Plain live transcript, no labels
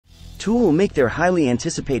Tool will make their highly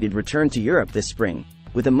anticipated return to Europe this spring,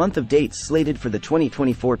 with a month of dates slated for the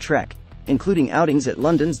 2024 trek, including outings at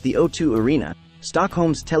London's the O2 Arena,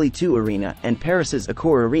 Stockholm's Tele2 Arena, and Paris's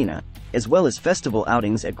Accor Arena, as well as festival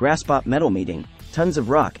outings at Graspop Metal Meeting, Tons of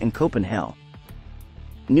Rock, and CopenHell.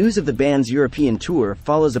 News of the band's European tour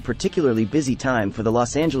follows a particularly busy time for the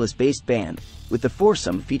Los Angeles-based band, with the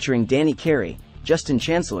foursome featuring Danny Carey, Justin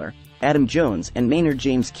Chancellor, Adam Jones, and Maynard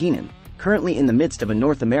James Keenan, currently in the midst of a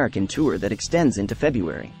North American tour that extends into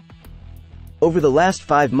February. Over the last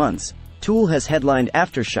 5 months, Tool has headlined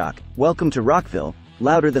Aftershock, Welcome to Rockville,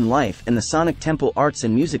 Louder Than Life, and the Sonic Temple Arts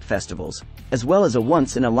and Music Festivals, as well as a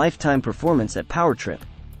once-in-a-lifetime performance at Power Trip,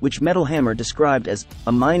 which Metal Hammer described as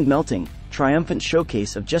a mind-melting, triumphant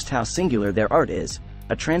showcase of just how singular their art is,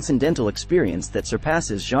 a transcendental experience that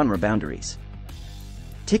surpasses genre boundaries.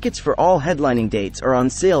 Tickets for all headlining dates are on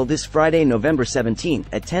sale this Friday, November 17th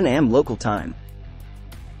at 10 a.m. local time.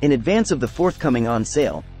 In advance of the forthcoming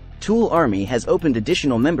on-sale, Tool Army has opened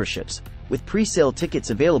additional memberships, with pre-sale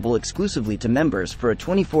tickets available exclusively to members for a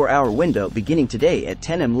 24-hour window beginning today at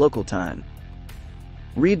 10 a.m. local time.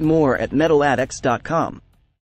 Read more at metaladdicts.com.